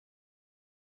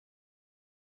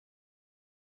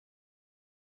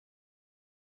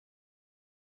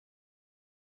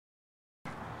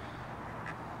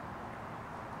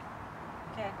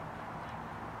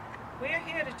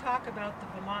here to talk about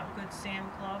the Vermont Good Sam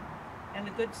Club and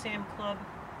the Good Sam Club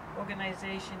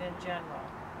organization in general.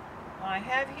 I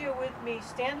have here with me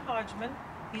Stan Hodgman.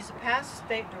 He's a past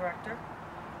state director.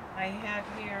 I have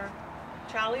here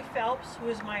Charlie Phelps, who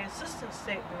is my assistant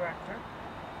state director.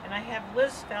 And I have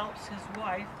Liz Phelps, his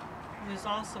wife, who is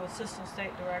also assistant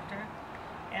state director.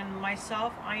 And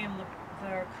myself, I am the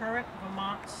current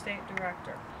Vermont state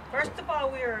director. First of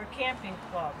all, we are a camping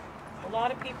club. A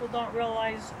lot of people don't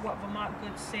realize what Vermont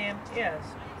Good Sam is.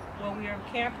 Well, we are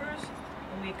campers,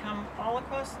 and we come all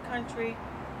across the country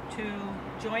to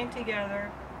join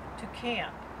together to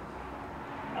camp.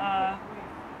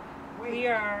 We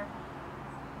are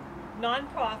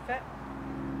non-profit.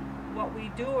 What we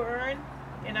do earn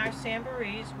in our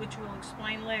Samborees, which we'll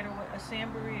explain later what a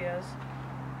Samboree is,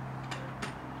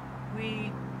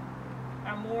 we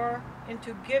are more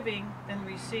into giving than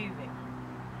receiving.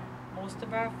 Most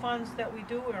of our funds that we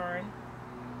do earn,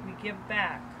 we give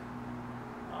back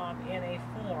in a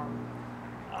form.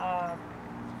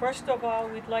 First of all,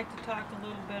 we'd like to talk a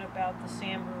little bit about the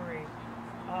Samboree.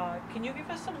 Can you give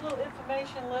us some little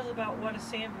information, Liz, about what a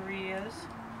Samboree is?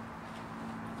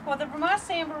 Well, the Vermont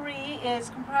Samboree is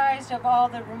comprised of all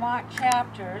the Vermont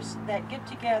chapters that get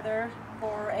together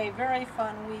for a very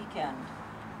fun weekend.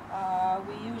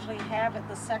 We usually have it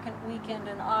the second weekend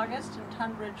in August in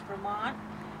Tunbridge, Vermont,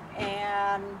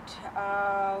 and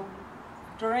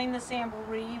during the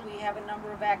Samboree we have a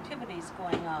number of activities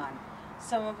going on.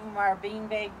 Some of them are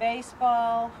beanbag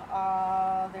baseball,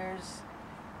 there's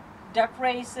duck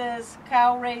races,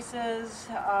 cow races,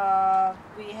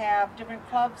 we have different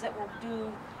clubs that will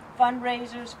do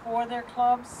fundraisers for their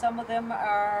clubs. Some of them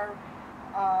are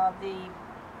the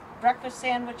breakfast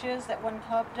sandwiches that one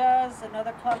club does.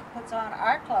 Another club puts on,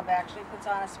 our club actually puts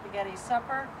on a spaghetti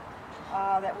supper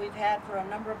that we've had for a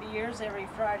number of years every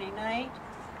Friday night.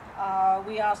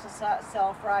 We also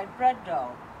sell fried bread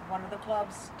dough. One of the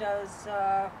clubs does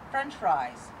French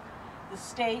fries. The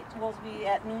state will be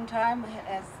at noontime,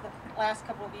 as the last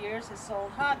couple of years has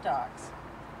sold hot dogs.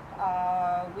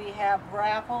 We have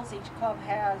raffles. Each club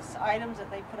has items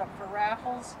that they put up for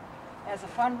raffles as a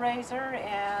fundraiser,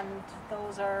 and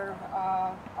those are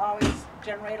always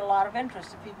generate a lot of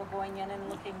interest of people going in and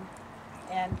looking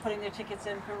and putting their tickets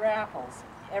in for raffles.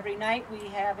 Every night we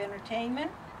have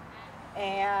entertainment,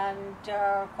 and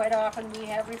quite often we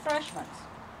have refreshments.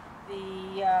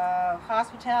 The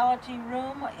hospitality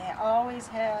room always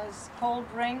has cold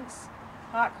drinks,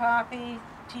 hot coffee,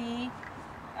 tea,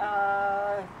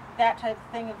 that type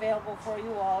of thing available for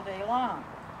you all day long.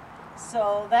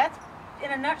 So that's,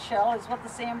 in a nutshell, is what the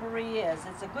Samboree is.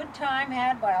 It's a good time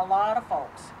had by a lot of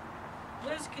folks.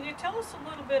 Liz, can you tell us a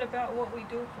little bit about what we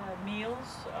do for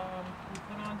meals? We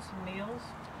put on some meals.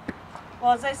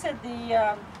 Well, as I said,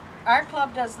 our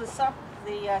club does the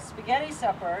spaghetti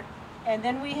supper, and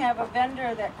then we have a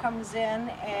vendor that comes in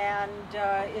and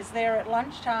is there at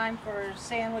lunchtime for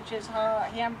sandwiches,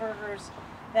 hamburgers,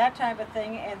 that type of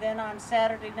thing. And then on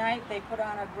Saturday night, they put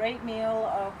on a great meal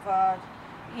of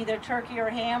either turkey or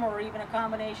ham, or even a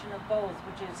combination of both,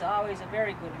 which is always a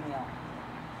very good meal.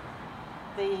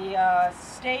 The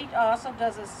state also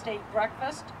does a state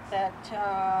breakfast that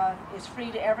is free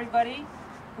to everybody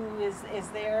who is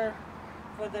there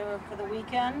for the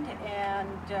weekend, and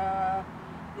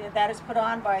that is put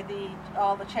on by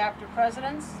all the chapter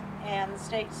presidents and the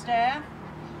state staff,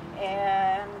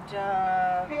 and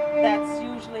that's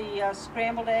usually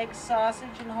scrambled eggs,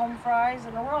 sausage, and home fries,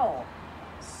 and a roll.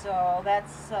 So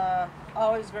that's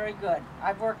always very good.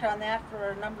 I've worked on that for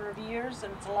a number of years,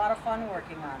 and it's a lot of fun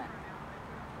working on it.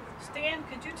 Stan,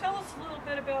 could you tell us a little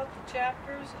bit about the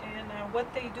chapters and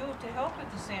what they do to help with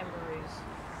the Samborees?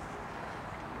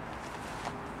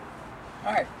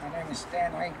 Hi, my name is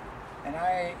Stanley, and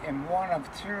I am one of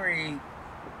 3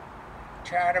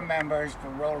 charter members for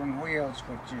Rolling Wheels,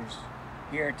 which is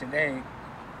here today.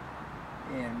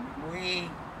 And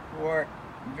we work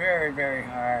very, very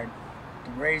hard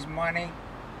to raise money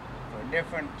for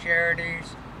different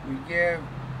charities. We give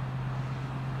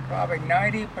probably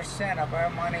 90% of our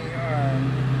money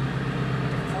earned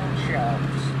to food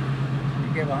shelves.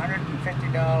 We give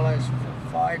 $150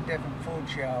 for 5 different food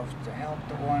shelves to help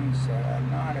the ones that are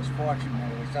not as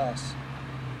fortunate as us.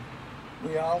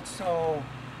 We also,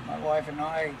 my wife and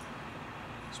I,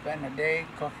 spend a day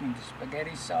cooking the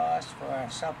spaghetti sauce for our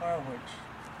supper, which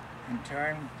in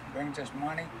turn brings us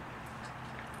money.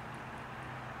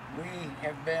 We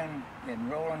have been in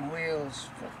Rolling Wheels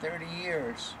for 30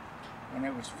 years when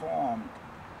it was formed.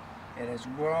 It has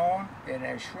grown, it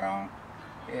has shrunk.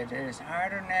 It is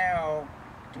harder now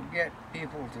to get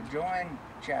people to join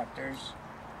chapters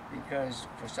because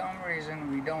for some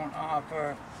reason we don't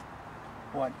offer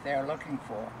what they're looking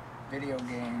for, video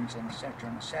games and etc.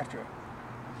 and etc.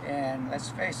 And let's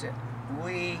face it,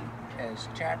 we as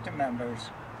chapter members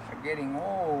are getting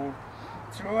old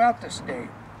throughout the state.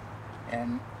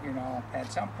 And, you know,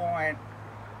 at some point,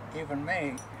 even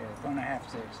me is going to have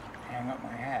to hang up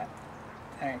my hat.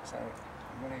 Thanks, I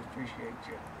really appreciate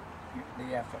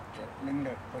the effort that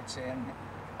Linda puts in.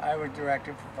 I was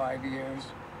director for 5 years.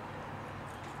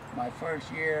 My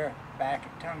first year back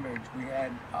at Tunbridge, we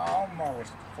had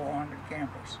almost 400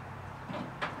 campers.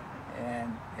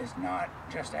 And it's not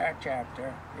just our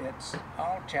chapter, it's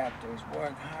all chapters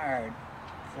work hard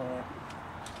for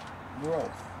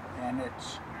growth, and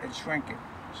it's shrinking.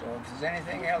 So if there's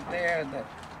anything out there that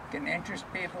can interest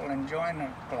people in joining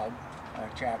a club, a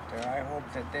chapter, I hope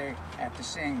that they, after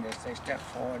seeing this, they step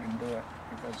forward and do it,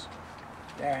 because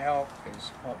their help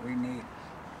is what we need.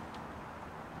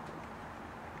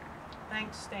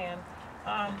 Thanks, Stan.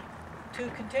 To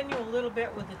continue a little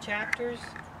bit with the chapters,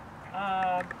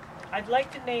 I'd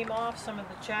like to name off some of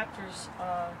the chapters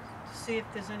to see if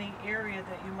there's any area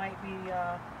that you might be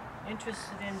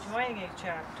interested in joining a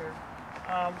chapter.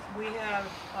 We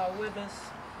have with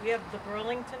us, we have the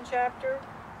Burlington chapter.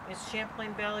 It's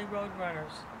Champlain Valley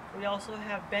Roadrunners. We also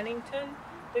have Bennington,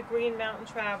 the Green Mountain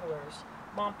Travelers.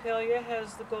 Montpelier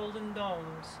has the Golden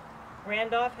Domes.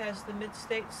 Randolph has the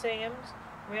Mid-State Sams.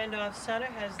 Randolph Center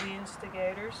has the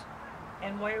Instigators.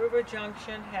 And White River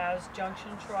Junction has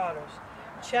Junction Trotters.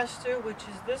 Chester, which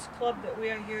is this club that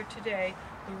we are here today,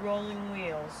 the Rolling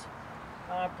Wheels.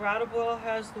 Brattleboro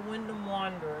has the Wyndham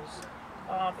Wanderers.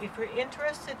 If you're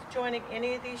interested in joining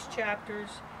any of these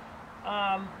chapters,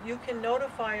 you can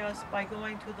notify us by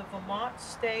going to the Vermont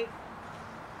State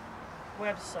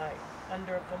website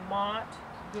under Vermont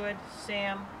Good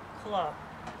Sam Club.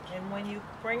 And when you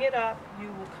bring it up, you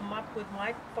will come up with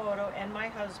my photo and my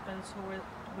husband's,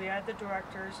 we are the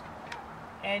directors.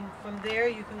 And from there,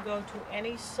 you can go to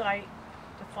any site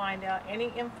to find out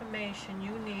any information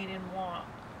you need and want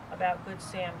about Good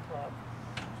Sam Club.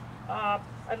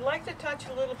 I'd like to touch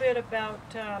a little bit about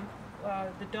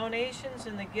the donations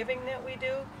and the giving that we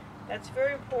do. That's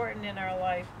very important in our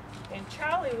life. And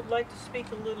Charlie would like to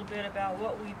speak a little bit about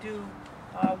what we do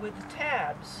with the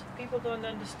tabs. People don't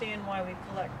understand why we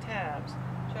collect tabs.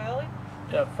 Charlie?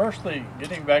 Yeah, firstly,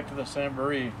 getting back to the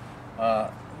Samboree,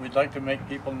 we'd like to make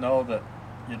people know that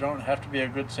you don't have to be a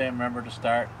Good Sam member to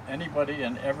start. Anybody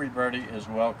and everybody is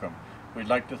welcome. We'd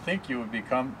like to think you would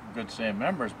become Good Sam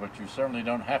members, but you certainly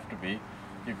don't have to be.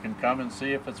 You can come and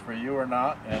see if it's for you or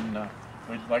not, and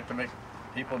we'd like to make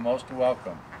people most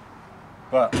welcome.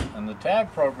 But in the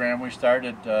tab program we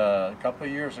started a couple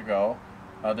of years ago,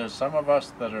 there's some of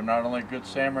us that are not only Good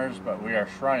Sammers, but we are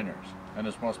Shriners. And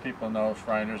as most people know,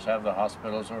 Shriners have the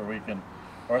hospitals where we can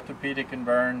orthopedic and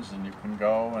burns, and you can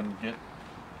go and get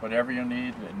whatever you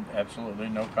need at absolutely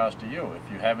no cost to you. If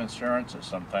you have insurance, it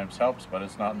sometimes helps, but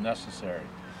it's not necessary.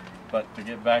 But to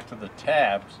get back to the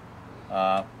tabs,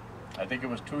 I think it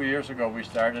was 2 years ago we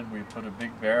started. We put a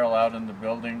big barrel out in the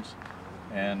buildings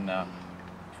and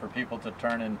for people to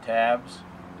turn in tabs.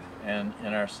 And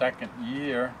in our second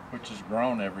year, which has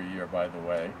grown every year by the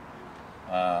way,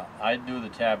 I do the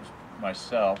tabs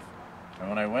myself. And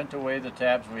when I went to weigh the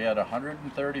tabs, we had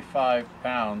 135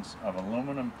 pounds of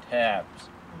aluminum tabs,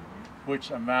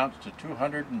 which amounts to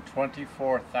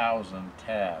 224,000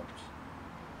 tabs.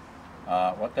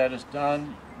 What that has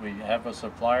done, we have a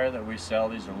supplier that we sell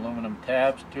these aluminum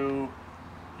tabs to.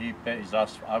 He pays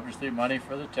us obviously money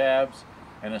for the tabs,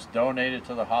 and it's donated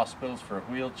to the hospitals for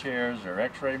wheelchairs or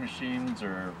x-ray machines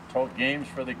or games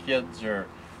for the kids, or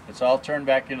it's all turned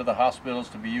back into the hospitals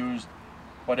to be used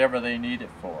whatever they need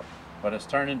it for. But it's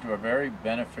turned into a very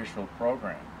beneficial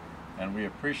program, and we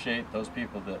appreciate those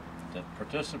people that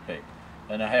participate.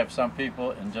 And I have some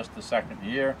people in just the second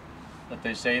year that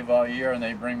they save all year, and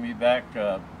they bring me back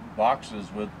boxes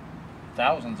with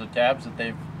thousands of tabs that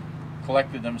they've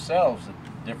collected themselves at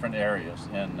different areas.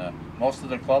 And most of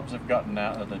the clubs have gotten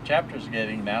now, the chapters are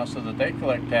getting now, so that they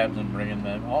collect tabs and bring in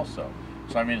them also.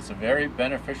 So I mean, it's a very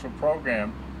beneficial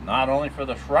program, not only for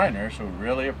the Shriners who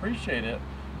really appreciate it,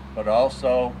 but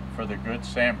also for the Good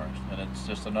Sammers. And it's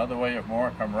just another way of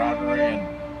more camaraderie and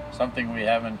something we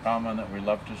have in common that we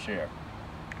love to share.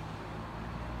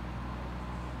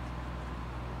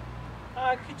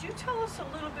 Could you tell us a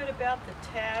little bit about the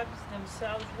tabs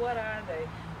themselves? What are they?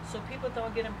 So people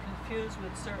don't get them confused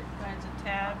with certain kinds of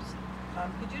tabs.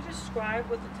 Could you describe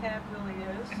what the tab really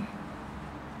is?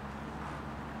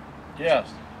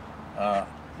 Yes.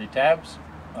 The tabs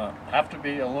have to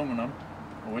be aluminum,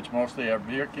 which mostly are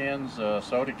beer cans,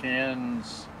 soda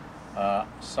cans,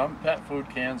 some pet food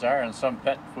cans are, and some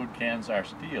pet food cans are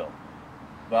steel.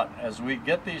 But as we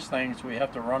get these things, we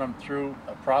have to run them through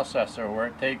a processor where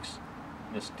it takes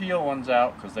the steel ones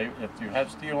out, because if you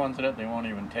have steel ones in it, they won't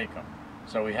even take them.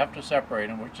 So we have to separate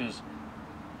them, which is,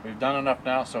 we've done enough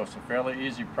now, so it's a fairly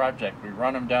easy project. We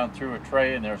run them down through a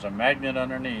tray, and there's a magnet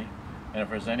underneath, and if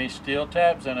there's any steel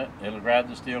tabs in it, it'll grab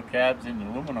the steel tabs, and the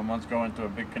aluminum ones go into a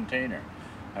big container.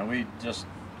 And we just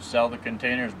sell the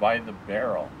containers by the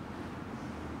barrel.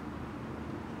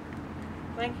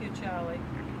 Thank you, Charlie.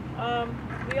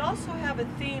 We also have a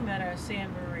theme at our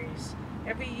Samborees.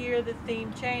 Every year the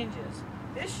theme changes.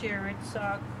 This year it's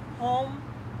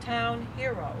Hometown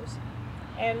Heroes.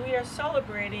 And we are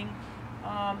celebrating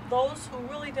those who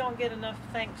really don't get enough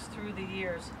thanks through the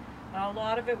years. A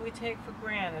lot of it we take for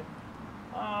granted.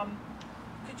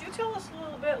 Could you tell us a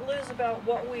little bit, Liz, about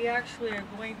what we actually are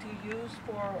going to use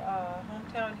for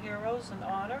Hometown Heroes in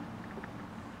honor?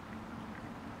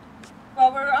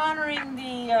 Well, we're honoring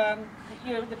the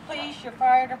police, your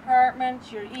fire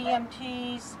departments, your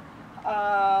EMTs,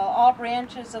 all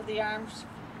branches of the armed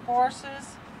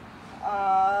forces.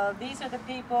 These are the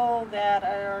people that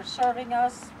are serving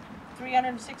us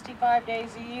 365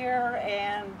 days a year,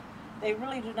 and they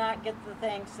really do not get the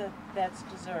thanks that's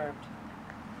deserved.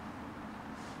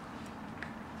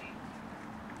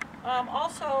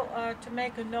 Also, to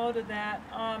make a note of that,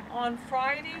 on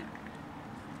Friday,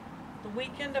 the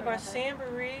weekend of our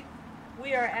Samboree,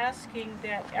 we are asking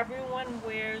that everyone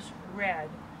wears red.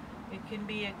 It can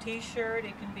be a t-shirt,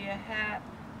 it can be a hat,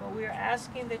 but we are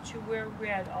asking that you wear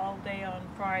red all day on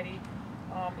Friday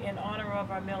in honor of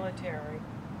our military.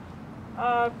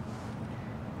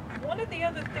 One of the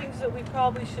other things that we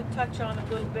probably should touch on a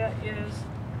little bit is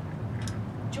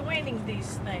joining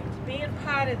these things, being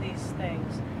part of these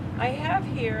things. I have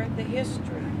here the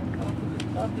history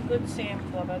of the Good Sam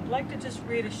Club. I'd like to just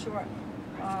read a short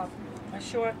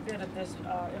bit of this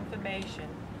information.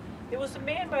 There was a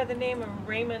man by the name of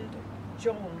Raymond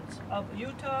Jones of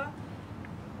Utah.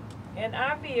 An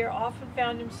RVer often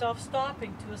found himself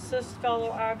stopping to assist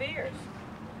fellow RVers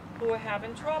who were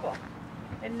having trouble.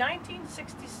 In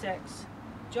 1966,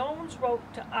 Jones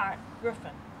wrote to Art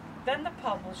Griffin, then the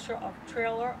publisher of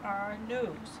Trailer R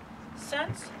News,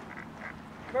 since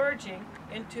merging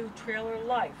into Trailer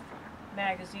Life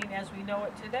magazine as we know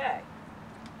it today.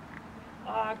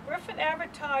 Griffin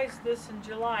advertised this in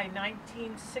July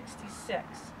 1966,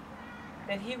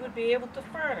 that he would be able to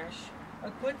furnish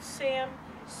a Good Sam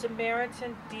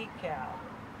Samaritan decal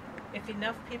if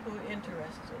enough people were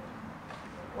interested.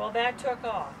 Well, that took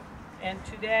off, and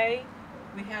today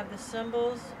we have the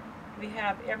symbols, we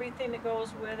have everything that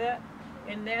goes with it,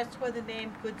 and that's where the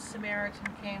name Good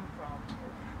Samaritan came from.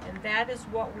 And that is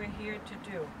what we're here to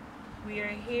do. We are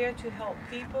here to help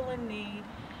people in need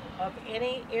of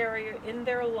any area in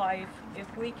their life.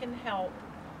 If we can help,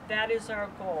 that is our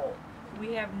goal.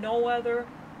 We have no other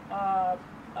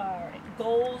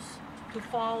goals to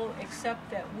follow except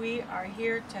that we are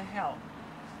here to help.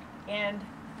 And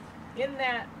in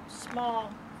that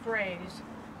small phrase,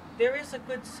 there is a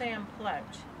Good Sam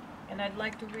pledge, and I'd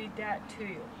like to read that to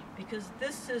you, because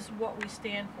this is what we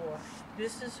stand for.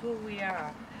 This is who we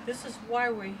are. This is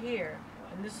why we're here,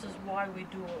 and this is why we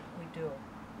do what we do.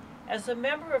 As a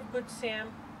member of Good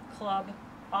Sam Club,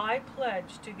 I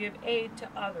pledge to give aid to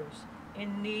others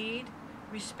in need,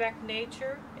 respect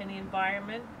nature and the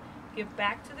environment, give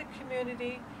back to the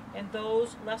community and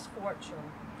those less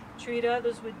fortunate, treat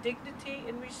others with dignity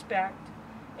and respect,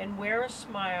 and wear a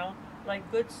smile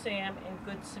like Good Sam and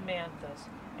Good Samantha's,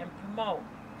 and promote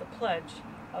the pledge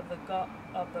of the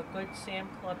Good Sam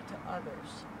Club to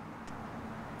others.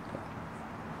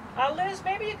 Liz,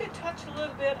 maybe you could touch a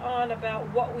little bit on about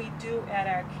what we do at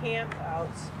our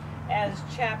campouts as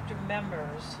chapter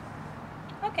members.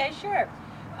 Okay, sure.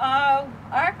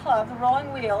 Our club, the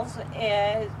Rolling Wheels,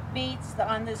 meets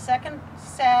on the second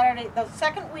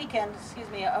weekend,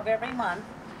 of every month,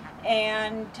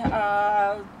 and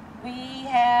we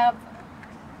have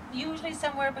usually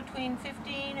somewhere between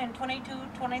 15 and 22,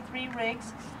 23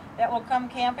 rigs that will come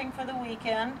camping for the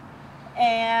weekend,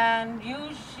 and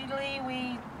usually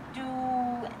we do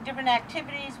different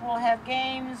activities. We'll have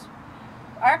games.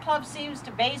 Our club seems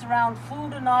to base around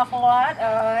food an awful lot.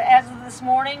 As of this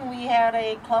morning, we had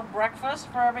a club breakfast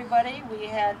for everybody. We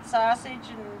had sausage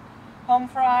and home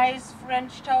fries,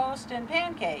 French toast, and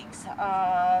pancakes.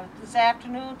 This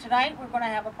afternoon, tonight, we're going to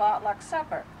have a potluck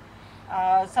supper.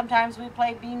 Sometimes we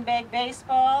play beanbag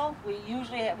baseball.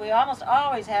 We almost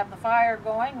always have the fire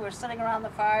going. We're sitting around the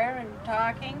fire and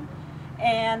talking.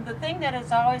 And the thing that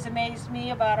has always amazed me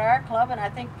about our club, and I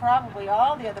think probably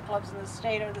all the other clubs in the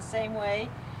state are the same way,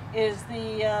 is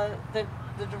the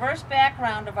diverse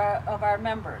background of our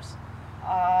members.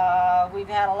 We've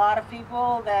had a lot of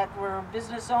people that were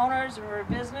business owners or were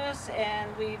business,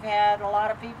 and we've had a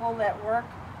lot of people that work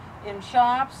in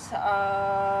shops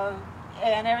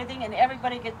and everything, and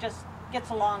everybody just gets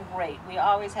along great. We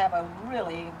always have a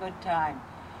really good time.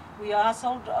 We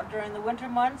also, during the winter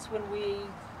months when we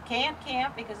can't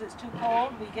camp because it's too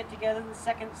cold, we get together the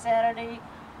second Saturday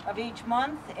of each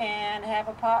month and have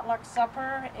a potluck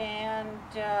supper and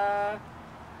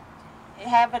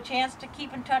have a chance to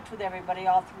keep in touch with everybody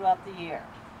all throughout the year.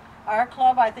 Our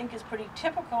club, I think, is pretty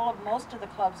typical of most of the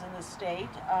clubs in the state.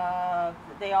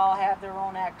 They all have their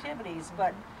own activities,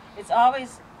 but it's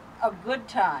always a good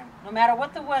time, no matter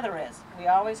what the weather is. We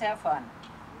always have fun.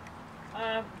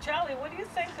 Charlie, what do you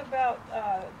think about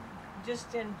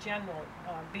just in general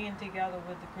being together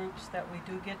with the groups that we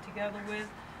do get together with?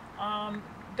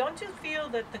 Don't you feel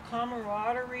that the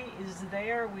camaraderie is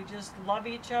there? We just love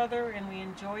each other and we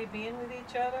enjoy being with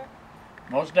each other?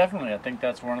 Most definitely. I think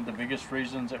that's one of the biggest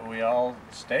reasons that we all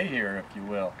stay here, if you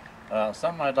will.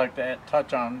 Something I'd like to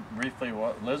touch on briefly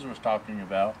what Liz was talking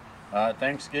about.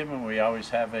 Thanksgiving, we always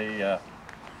have a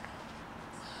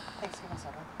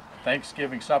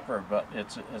Thanksgiving supper, but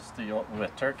it's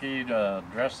with turkey,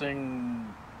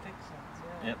 dressing,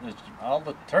 it's all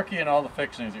the turkey and all the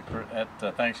fixings at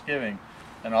Thanksgiving.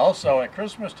 And also at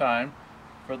Christmas time,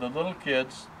 for the little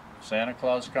kids, Santa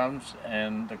Claus comes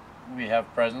and we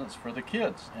have presents for the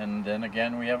kids. And then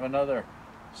again, we have another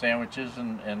sandwiches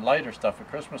and lighter stuff at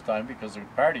Christmas time because the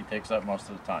party takes up most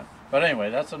of the time. But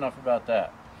anyway, that's enough about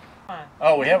that.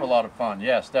 Oh, we have a lot of fun.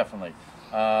 Yes, definitely.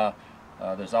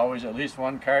 There's always at least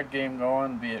one card game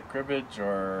going, be it cribbage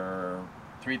or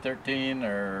 313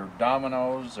 or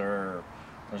dominoes, or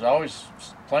there's always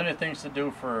plenty of things to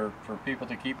do for people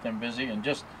to keep them busy and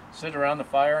just sit around the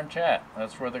fire and chat.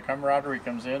 That's where the camaraderie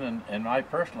comes in, and I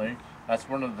personally, that's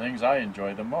one of the things I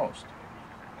enjoy the most.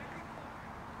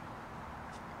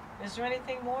 Is there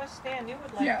anything more, Stan, you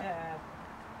would like to add?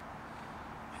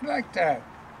 I'd like to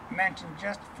mention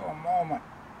just for a moment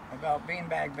about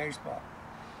beanbag baseball.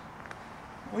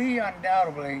 We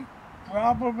undoubtedly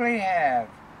probably have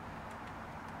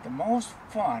the most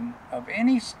fun of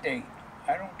any state.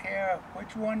 I don't care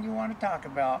which one you want to talk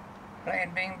about,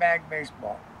 playing beanbag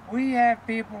baseball. We have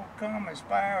people come as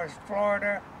far as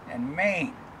Florida and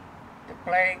Maine to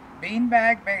play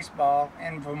beanbag baseball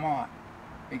in Vermont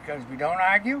because we don't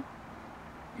argue.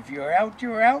 If you're out,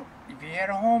 you're out. If you hit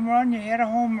a home run, you hit a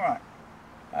home run.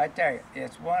 I tell you,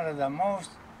 it's one of the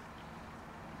most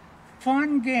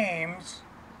fun games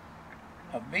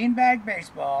of beanbag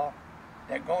baseball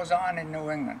that goes on in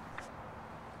New England.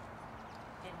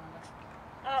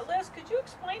 Liz, could you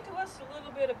explain to us a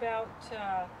little bit about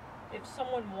if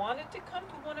someone wanted to come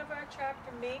to one of our chapter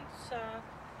meets,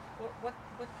 what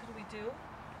could we do?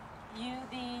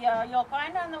 You'll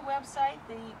find on the website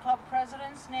the club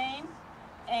president's name,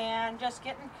 and just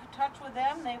get in touch with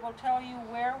them. They will tell you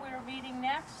where we're meeting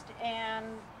next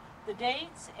and the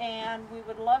dates, and we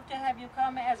would love to have you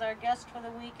come as our guest for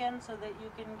the weekend so that you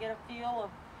can get a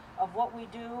feel of what we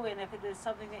do and if it is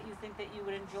something that you think that you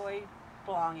would enjoy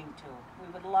belonging to. We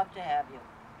would love to have you.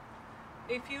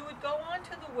 If you would go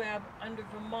onto the web under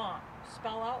Vermont,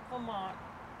 spell out Vermont,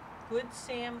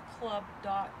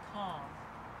 goodsamclub.com,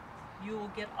 you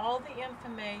will get all the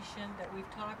information that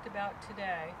we've talked about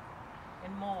today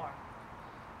and more.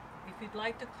 If you'd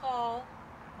like to call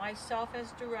myself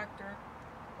as director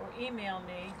or email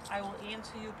me, I will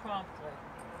answer you promptly.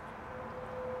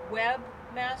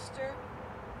 Webmaster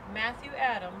Matthew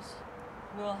Adams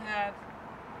will have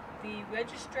the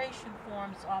registration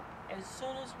forms up as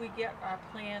soon as we get our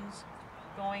plans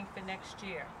going for next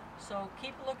year. So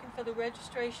keep looking for the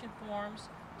registration forms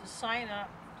to sign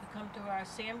up to come to our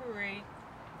Samboree,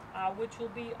 which will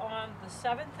be on the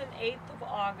 7th and 8th of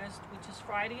August, which is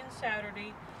Friday and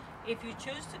Saturday. If you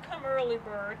choose to come early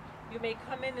bird, you may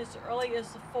come in as early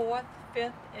as the 4th,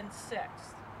 5th, and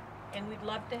 6th. And we'd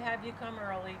love to have you come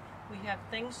early. We have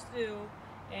things to do,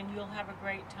 and you'll have a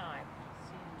great time.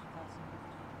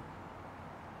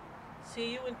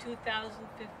 See you in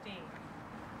 2015.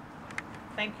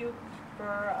 Thank you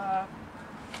for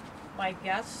my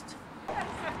guest.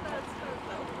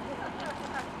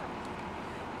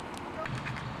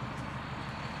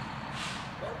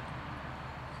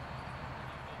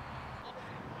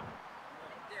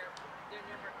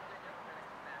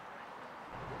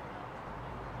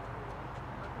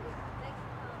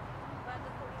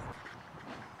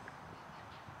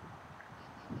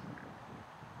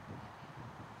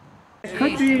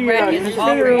 Could be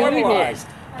considered legalized.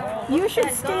 You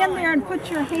should stand there and put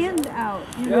your hand out.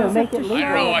 You know, make it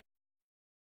legal.